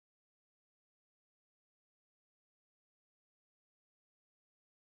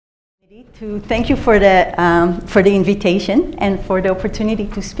To thank you for the invitation and for the opportunity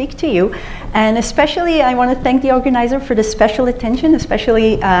to speak to you, and especially I want to thank the organizer for the special attention,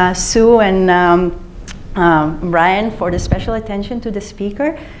 especially Sue and Brian for the special attention to the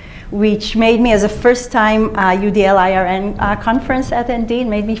speaker, which made me, as a first-time UDL-IRN conference attendee,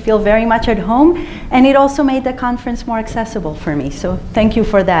 made me feel very much at home, and it also made the conference more accessible for me. So thank you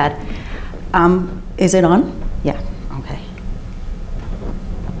for that. Is it on? Yeah. Okay.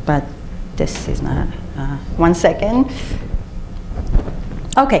 But this is not, 1 second.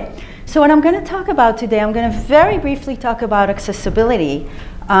 Okay, so what I'm going to talk about today, I'm going to very briefly talk about accessibility.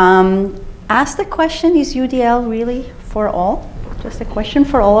 Ask the question, is UDL really for all? Just a question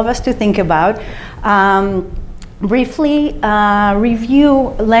for all of us to think about. Briefly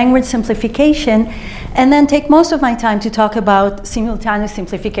review language simplification, and then take most of my time to talk about simultaneous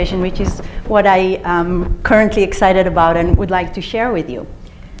simplification, which is what I am currently excited about and would like to share with you.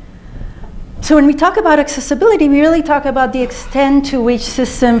 So when we talk about accessibility, we really talk about the extent to which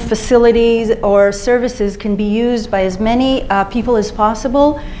system, facilities, or services can be used by as many people as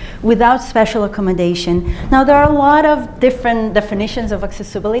possible without special accommodation. Now, there are a lot of different definitions of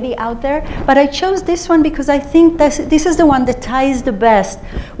accessibility out there, but I chose this one because I think this is the one that ties the best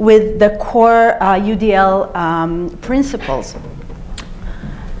with the core UDL principles.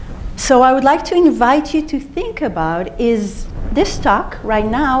 So I would like to invite you to think about, is this talk right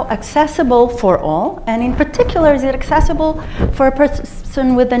now accessible for all? And in particular, is it accessible for a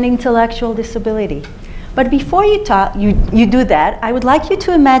person with an intellectual disability? But before you do that, I would like you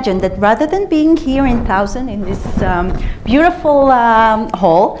to imagine that rather than being here in Towson in this beautiful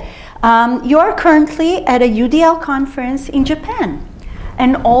hall, you are currently at a UDL conference in Japan.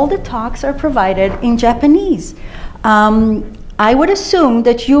 And all the talks are provided in Japanese. I would assume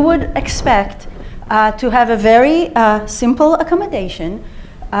that you would expect to have a very simple accommodation,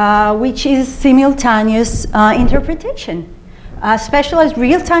 which is simultaneous interpretation. Specialized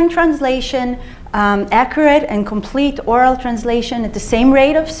real-time translation, accurate and complete oral translation at the same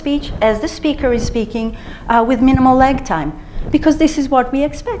rate of speech as the speaker is speaking, with minimal lag time. Because this is what we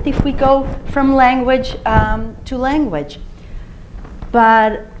expect if we go from language to language.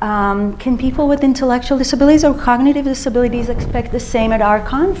 But can people with intellectual disabilities or cognitive disabilities expect the same at our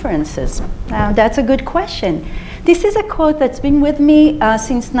conferences? That's a good question. This is a quote that's been with me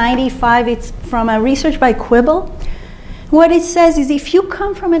since '95. It's from a research by Quibble. What it says is, if you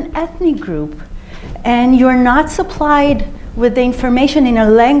come from an ethnic group and you're not supplied with the information in a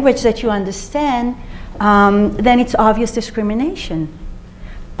language that you understand, then it's obvious discrimination.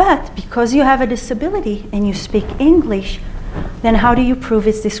 But because you have a disability and you speak English, then how do you prove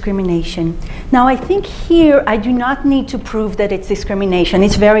it's discrimination? Now, I think here I do not need to prove that it's discrimination.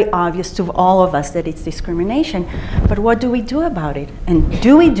 It's very obvious to all of us that it's discrimination. But what do we do about it? And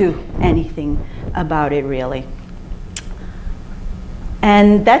do we do anything about it, really?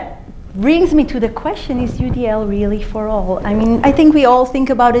 And that brings me to the question, is UDL really for all? I mean, I think we all think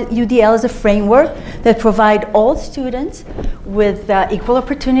about UDL as a framework that provides all students with equal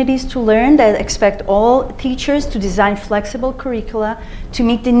opportunities to learn, that expect all teachers to design flexible curricula to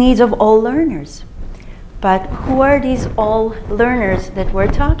meet the needs of all learners. But who are these all learners that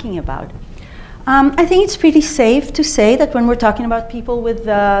we're talking about? I think it's pretty safe to say that when we're talking about people with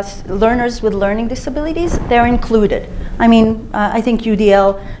learners with learning disabilities, they're included. I mean, I think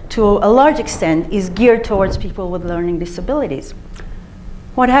UDL, to a large extent, is geared towards people with learning disabilities.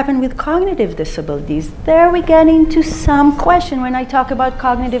 What happened with cognitive disabilities? There we get into some question. When I talk about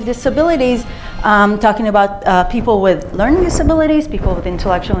cognitive disabilities, talking about people with learning disabilities, people with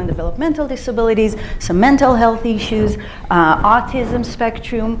intellectual and developmental disabilities, some mental health issues, autism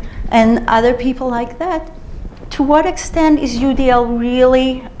spectrum, and other people like that. To what extent is UDL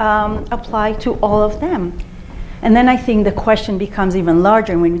really applied to all of them? And then I think the question becomes even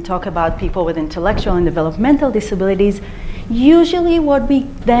larger when we talk about people with intellectual and developmental disabilities. Usually what we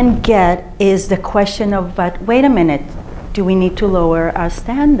then get is the question of, but wait a minute, do we need to lower our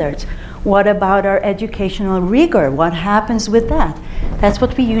standards? What about our educational rigor? What happens with that? That's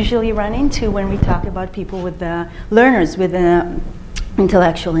what we usually run into when we talk about people with learners with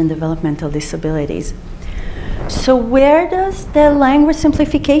intellectual and developmental disabilities. So where does the language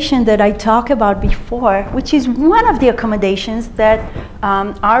simplification that I talked about before, which is one of the accommodations that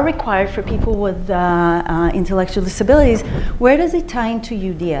are required for people with intellectual disabilities, where does it tie into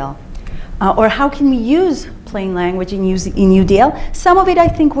UDL? or how can we use plain language in UDL? Some of it I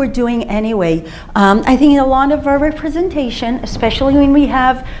think we're doing anyway. I think in a lot of our representation, especially when we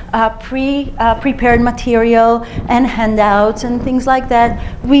have prepared material and handouts and things like that,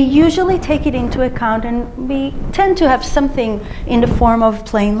 we usually take it into account, and we tend to have something in the form of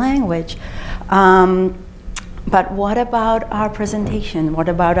plain language. But what about our presentation? What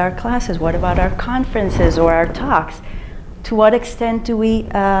about our classes? What about our conferences or our talks? To what extent do we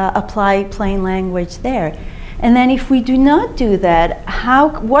apply plain language there? And then if we do not do that,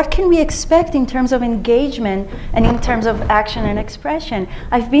 what can we expect in terms of engagement and in terms of action and expression?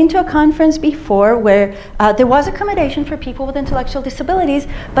 I've been to a conference before where there was accommodation for people with intellectual disabilities,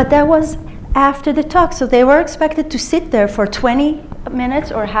 but that was after the talk. So they were expected to sit there for 20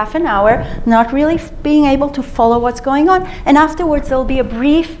 minutes or half an hour, not really being able to follow what's going on. And afterwards, there'll be a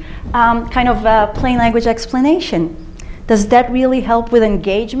brief kind of plain language explanation. Does that really help with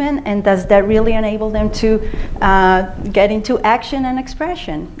engagement, and does that really enable them to get into action and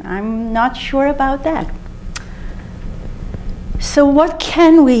expression? I'm not sure about that. So what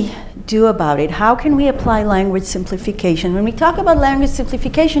can we do about it? How can we apply language simplification? When we talk about language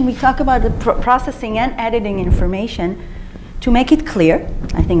simplification, we talk about the processing and editing information to make it clear.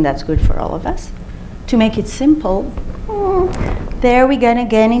 I think that's good for all of us. To make it simple, there we get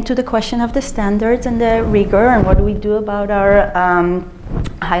again into the question of the standards and the rigor, and what do we do about our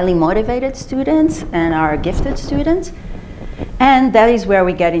highly motivated students and our gifted students. And that is where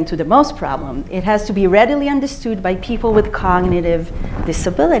we get into the most problem. It has to be readily understood by people with cognitive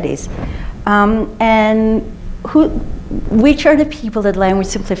disabilities. Which are the people that language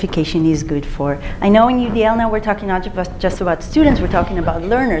simplification is good for? I know in UDL now we're talking not just about students, we're talking about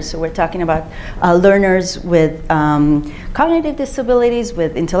learners. So we're talking about learners with cognitive disabilities,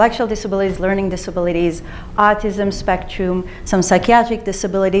 with intellectual disabilities, learning disabilities, autism spectrum, some psychiatric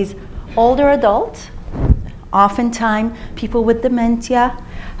disabilities, older adults, oftentimes people with dementia.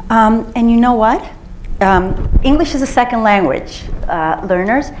 And you know what? English is a second language,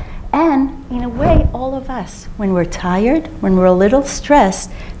 learners. And in a way, all of us, when we're tired, when we're a little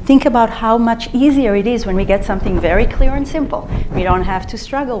stressed, think about how much easier it is when we get something very clear and simple. We don't have to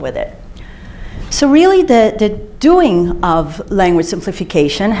struggle with it. So really, the doing of language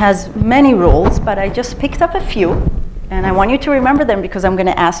simplification has many rules, but I just picked up a few, and I want you to remember them because I'm going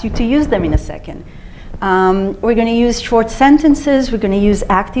to ask you to use them in a second. We're going to use short sentences. We're going to use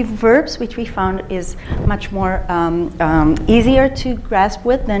active verbs, which we found is much more easier to grasp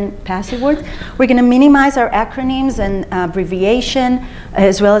with than passive words. We're going to minimize our acronyms and abbreviation,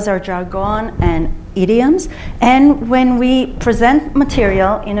 as well as our jargon and idioms. And when we present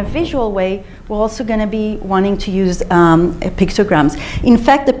material in a visual way, we're also going to be wanting to use pictograms. In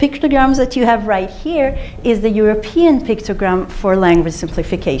fact, the pictograms that you have right here is the European pictogram for language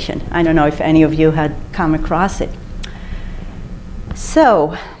simplification. I don't know if any of you had come across it.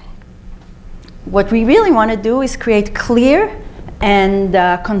 So what we really want to do is create clear and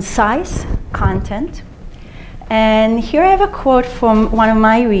concise content. And here I have a quote from one of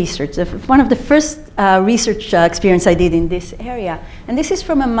my research, one of the first research experience I did in this area. And this is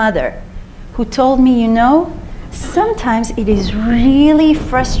from a mother who told me, you know, sometimes it is really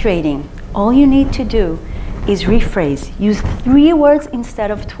frustrating. All you need to do is rephrase. Use 3 words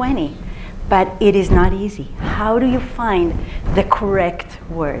instead of 20. But it is not easy. How do you find the correct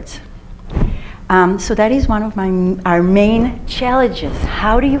words? So that is one of our main challenges.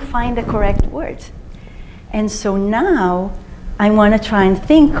 How do you find the correct words? And so now I want to try and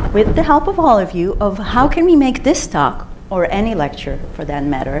think, with the help of all of you, of how can we make this talk, or any lecture for that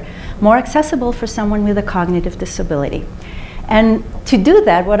matter, more accessible for someone with a cognitive disability. And to do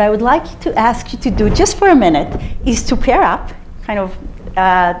that, what I would like to ask you to do just for a minute is to pair up, kind of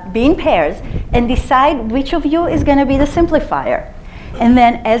be in pairs, and decide which of you is going to be the simplifier. And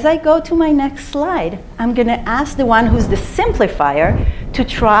then as I go to my next slide, I'm going to ask the one who's the simplifier to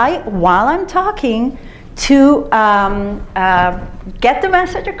try, while I'm talking, to get the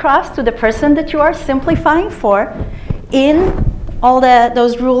message across to the person that you are simplifying for in all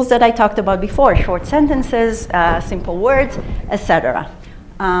those rules that I talked about before, short sentences, simple words, etc.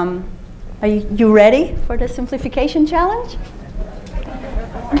 Are you ready for the simplification challenge?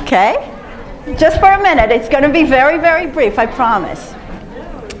 Okay. Just for a minute. It's going to be very, very brief, I promise.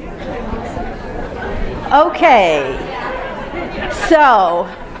 Okay. So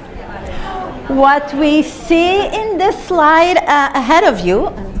what we see in this slide ahead of you,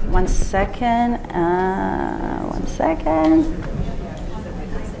 one second.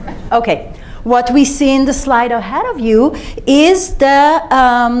 Okay, What we see in the slide ahead of you is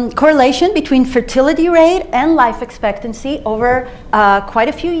the correlation between fertility rate and life expectancy over quite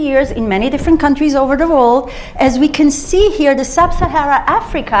a few years in many different countries over the world. As we can see here, the sub-Saharan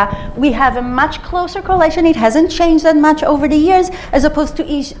Africa, we have a much closer correlation. It hasn't changed that much over the years, as opposed to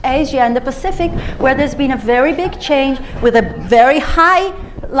Asia and the Pacific, where there's been a very big change with a very high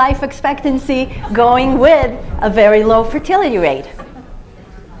life expectancy going with a very low fertility rate.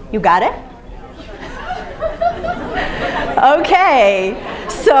 You got it? Okay,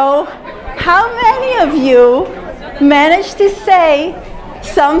 so how many of you managed to say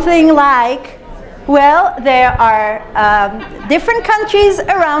something like, well, there are different countries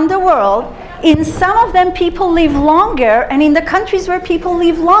around the world. In some of them, people live longer, and in the countries where people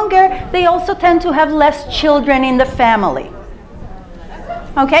live longer, they also tend to have less children in the family.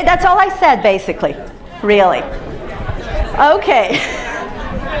 Okay, that's all I said, basically, really. Okay.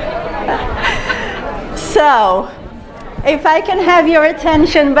 So, if I can have your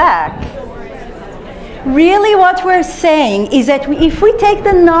attention back. Really what we're saying is that if we take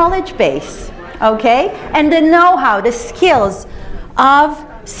the knowledge base, okay, and the know-how, the skills of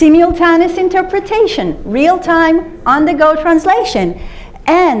simultaneous interpretation, real-time, on-the-go translation,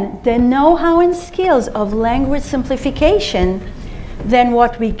 and the know-how and skills of language simplification, then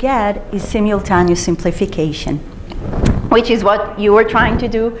what we get is simultaneous simplification, which is what you are trying to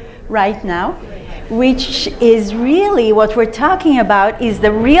do right now, which is really what we're talking about is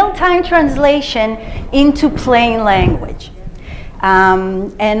the real-time translation into plain language.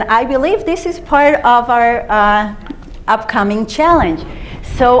 And I believe this is part of our upcoming challenge.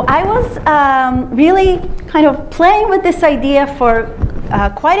 So I was really kind of playing with this idea for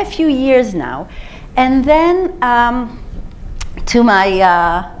quite a few years now. And then to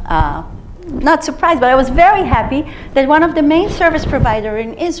my not surprised, but I was very happy that one of the main service providers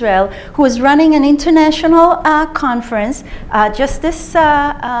in Israel, who was running an international conference just this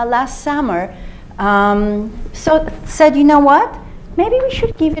last summer, said, you know what, maybe we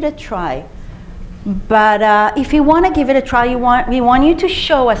should give it a try. But if you want to give it a try, we want you to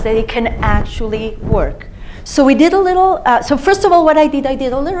show us that it can actually work. So we did a little, so first of all, what I did a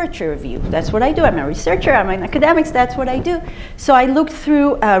literature review. That's what I do. I'm a researcher, I'm in academics, that's what I do. So I looked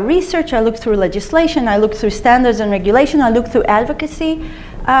through research, I looked through legislation, I looked through standards and regulation, I looked through advocacy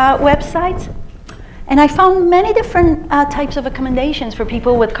websites. And I found many different types of accommodations for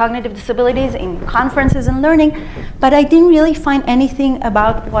people with cognitive disabilities in conferences and learning, but I didn't really find anything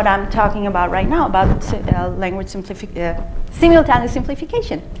about what I'm talking about right now, about simultaneous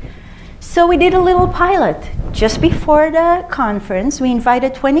simplification. So we did a little pilot. Just before the conference, we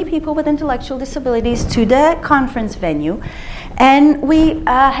invited 20 people with intellectual disabilities to the conference venue, and we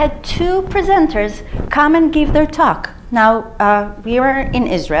had 2 presenters come and give their talk. Now, we were in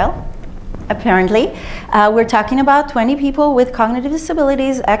Israel, apparently. We're talking about 20 people with cognitive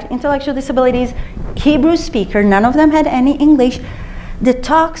disabilities, intellectual disabilities, Hebrew speaker, none of them had any English. The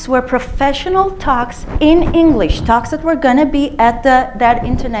talks were professional talks in English, talks that were going to be at that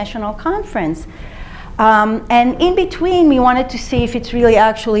international conference. And in between, we wanted to see if it's really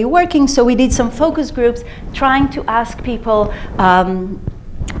actually working, so we did some focus groups trying to ask people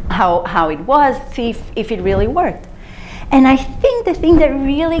how it was, see if it really worked. And I think the thing that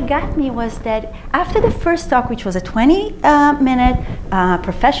really got me was that after the first talk, which was a 20-minute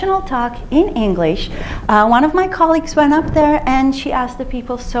professional talk in English, one of my colleagues went up there and she asked the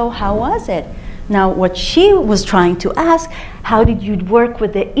people, so how was it? Now, what she was trying to ask, how did you work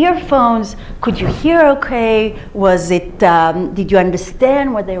with the earphones? Could you hear okay? Was it, did you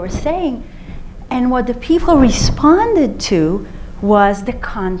understand what they were saying? And what the people responded to was the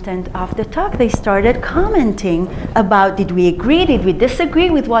content of the talk. They started commenting about, did we agree, did we disagree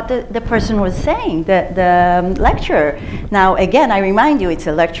with what the person was saying, the lecturer. Now, again, I remind you, it's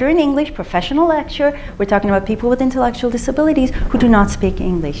a lecture in English, professional lecture. We're talking about people with intellectual disabilities who do not speak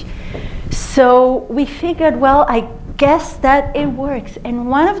English. So we figured, well, I guess that it works. And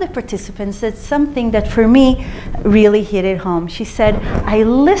one of the participants said something that for me really hit it home. She said, I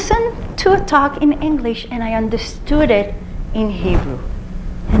listened to a talk in English and I understood it in Hebrew.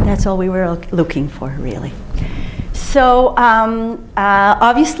 And that's all we were looking for, really. So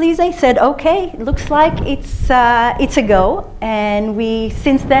obviously, as I said, okay, it looks like it's a go. And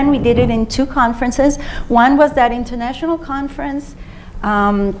since then, we did it in 2 conferences. One was that international conference.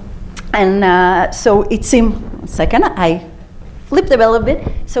 So it seemed, second, I flipped a little bit.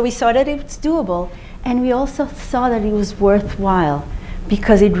 So we saw that it's doable. And we also saw that it was worthwhile,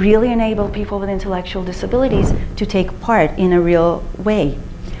 because it really enabled people with intellectual disabilities to take part in a real way.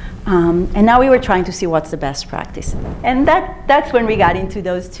 And now we were trying to see what's the best practice. And that's when we got into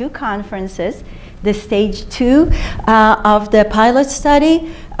those two conferences, the stage 2 of the pilot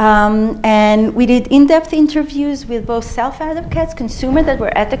study. And we did in-depth interviews with both self-advocates, consumers that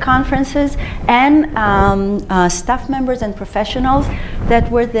were at the conferences, and staff members and professionals that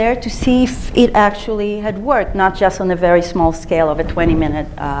were there to see if it actually had worked, not just on a very small scale of a 20-minute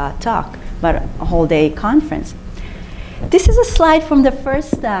talk, but a whole day conference. This is a slide from the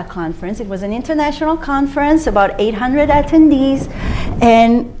first conference. It was an international conference, about 800 attendees.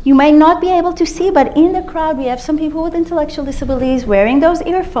 And you might not be able to see, but in the crowd we have some people with intellectual disabilities wearing those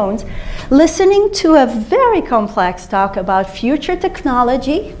earphones, listening to a very complex talk about future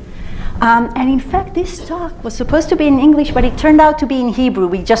technology. And in fact, this talk was supposed to be in English, but it turned out to be in Hebrew.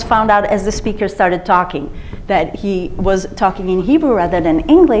 We just found out as the speaker started talking that he was talking in Hebrew rather than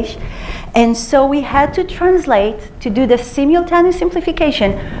English. And so we had to translate to do the simultaneous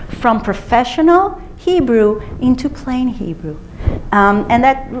simplification from professional Hebrew into plain Hebrew. And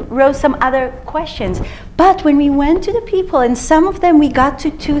that rose some other questions. But when we went to the people, and some of them we got to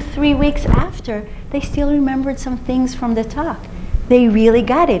 2-3 weeks after, they still remembered some things from the talk. They really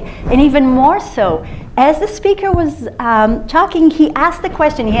got it. And even more so, as the speaker was talking, he asked the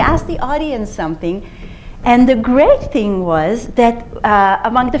question, he asked the audience something. And the great thing was that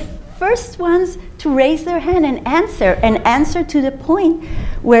among the first ones to raise their hand and answer to the point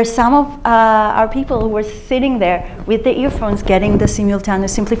where some of our people who were sitting there with the earphones getting the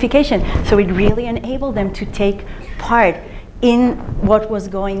simultaneous simplification. So it really enabled them to take part in what was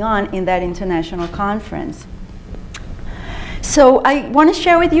going on in that international conference. So I want to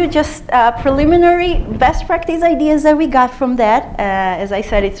share with you just preliminary best practice ideas that we got from that. As I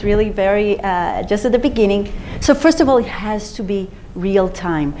said, it's really very just at the beginning. So first of all, it has to be real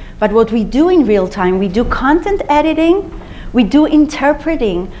time. But what we do in real time, we do content editing, we do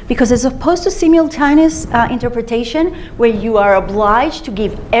interpreting, because as opposed to simultaneous interpretation, where you are obliged to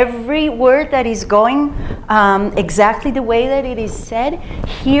give every word that is going exactly the way that it is said,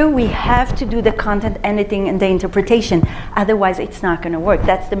 here we have to do the content editing and the interpretation. Otherwise, it's not going to work.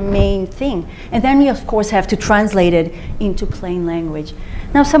 That's the main thing. And then we, of course, have to translate it into plain language.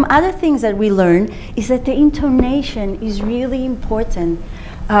 Now, some other things that we learn is that the intonation is really important.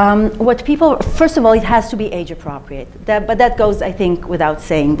 What people, first of all, it has to be age appropriate. But that goes, I think, without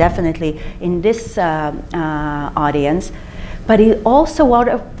saying, definitely in this audience. But it also,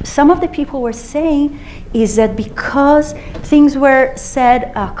 what some of the people were saying is that because things were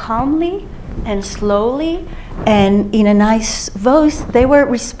said calmly and slowly and in a nice voice, they were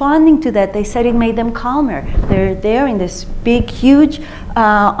responding to that. They said it made them calmer. They're there in this big, huge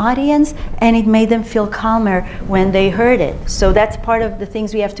audience, and it made them feel calmer when they heard it. So that's part of the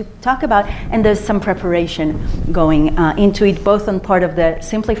things we have to talk about, and there's some preparation going into it, both on part of the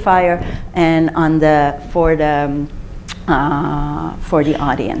simplifier and on the for the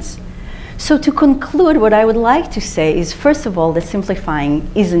audience. So to conclude, what I would like to say is, first of all, the simplifying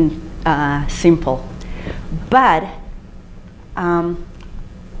isn't simple. But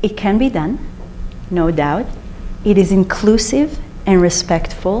it can be done, no doubt. It is inclusive and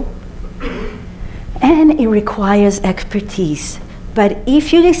respectful, and it requires expertise. But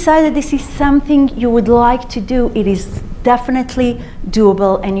if you decide that this is something you would like to do, it is definitely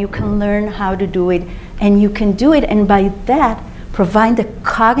doable, and you can learn how to do it, and you can do it, and by that, provide the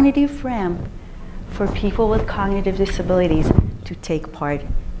cognitive ramp for people with cognitive disabilities to take part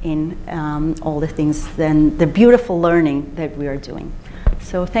in all the things and the beautiful learning that we are doing.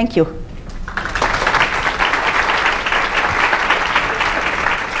 So thank you.